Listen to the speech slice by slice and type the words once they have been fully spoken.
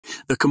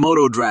The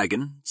Komodo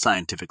dragon,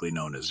 scientifically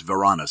known as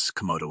Varanus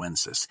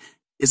komodoensis,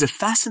 is a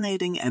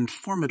fascinating and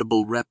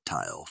formidable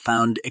reptile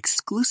found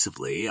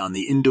exclusively on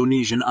the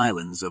Indonesian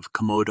islands of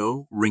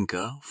Komodo,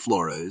 Rinca,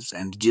 Flores,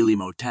 and Gili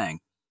Motang.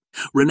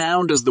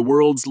 Renowned as the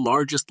world's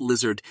largest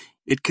lizard,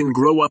 it can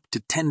grow up to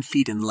 10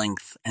 feet in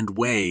length and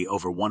weigh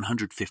over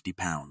 150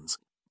 pounds.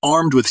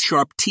 Armed with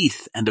sharp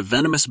teeth and a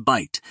venomous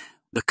bite,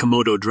 the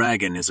Komodo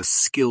dragon is a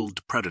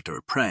skilled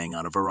predator preying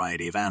on a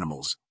variety of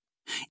animals.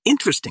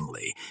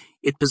 Interestingly,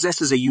 it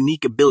possesses a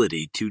unique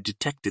ability to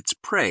detect its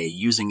prey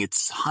using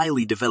its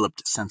highly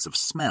developed sense of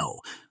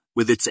smell.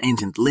 With its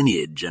ancient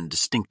lineage and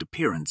distinct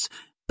appearance,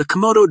 the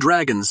Komodo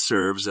dragon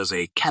serves as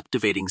a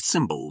captivating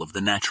symbol of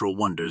the natural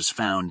wonders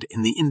found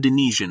in the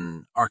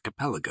Indonesian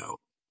archipelago.